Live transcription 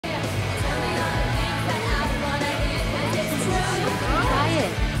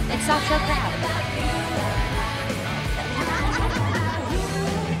soft shell crab.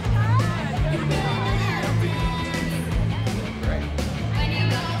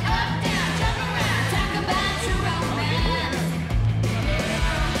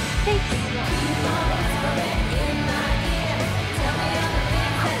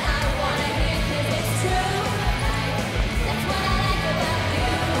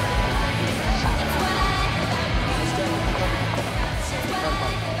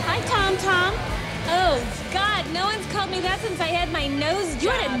 Tom. Oh, God, no one's called me that since I had my nose job. You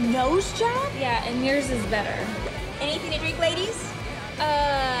had a nose job? Yeah, and yours is better. Anything to drink, ladies?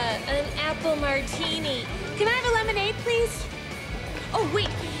 An apple martini. Can I have a lemonade, please? Oh, wait.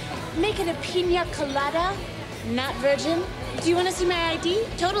 Make it a pina colada? Not virgin? Do you want to see my ID?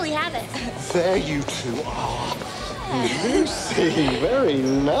 Totally have it. There you two are. Lucy, very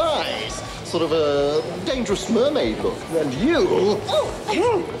nice. Sort of a dangerous mermaid look. And you...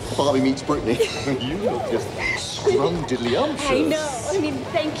 Barbie meets Britney. You look just scrumdiddlyumptious. I know. I mean,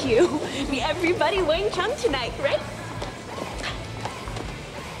 thank you. I mean, everybody Wayne Chung tonight, right?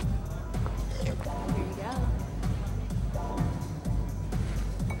 Here you go.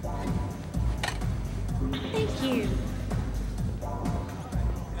 Thank you.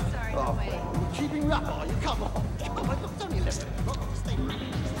 Sorry, no way. You're keeping me up, are you? Come on. Come on, look, don't you listen. Stay.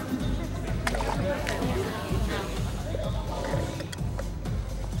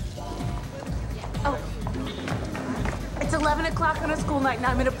 Oh. It's 11 o'clock on a school night and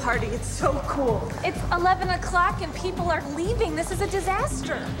I'm at a party. It's so cool. It's 11 o'clock and people are leaving. This is a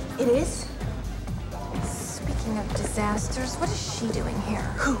disaster. It is? Speaking of disasters, what is she doing here?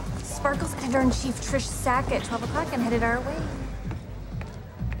 Who? Sparkle's editor-in-chief Trish Sackett at 12 o'clock and headed our way.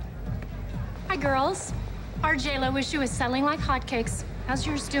 Hi, girls. Our J-Lo issue is selling like hotcakes. How's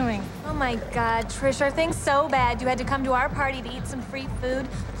yours doing? Oh my God, Trish, are things so bad you had to come to our party to eat some free food?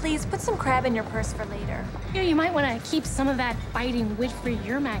 Please put some crab in your purse for later. Yeah, you might want to keep some of that biting wit for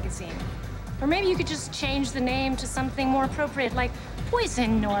your magazine. Or maybe you could just change the name to something more appropriate, like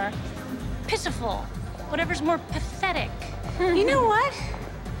poison or pitiful. Whatever's more pathetic. You know what?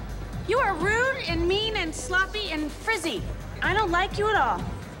 You are rude and mean and sloppy and frizzy. I don't like you at all.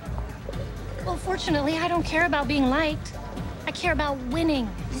 Well, fortunately, I don't care about being liked. I care about winning.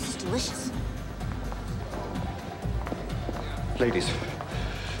 This is delicious. Ladies.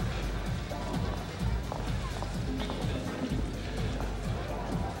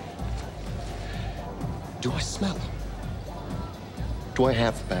 Do I smell? Do I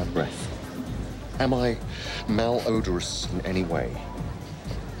have bad breath? Am I malodorous in any way?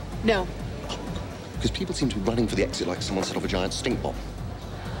 No. Because people seem to be running for the exit like someone set off a giant stink bomb.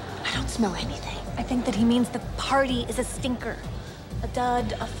 I don't smell anything. I think that he means the party is a stinker. A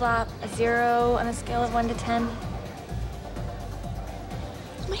dud, a flop, a 0 on a scale of 1 to 10.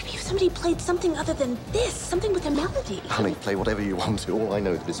 Maybe if somebody played something other than this, something with a melody. Honey, play whatever you want to. All I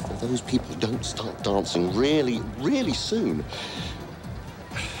know is for those people who don't start dancing really, really soon,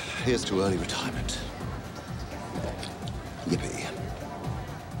 here's to early retirement. Yippee.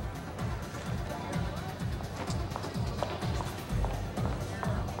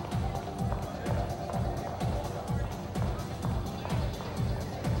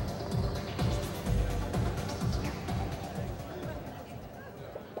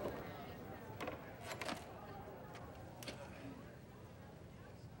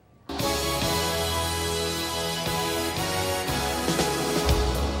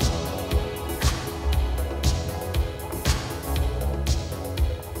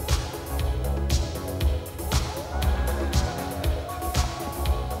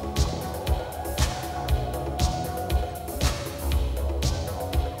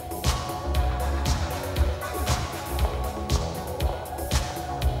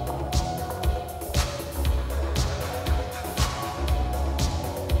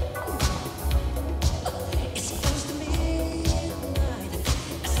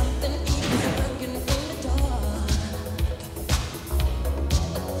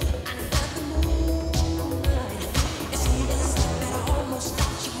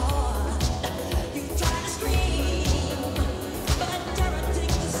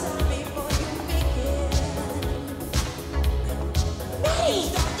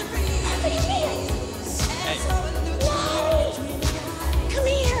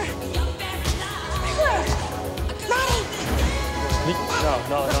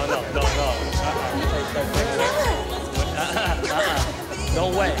 No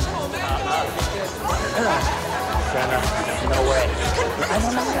way. Jenna, no way. I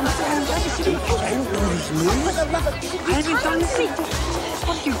don't know what I'm saying. I don't know these moves. I haven't done this.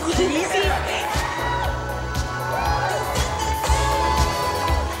 What are you, crazy?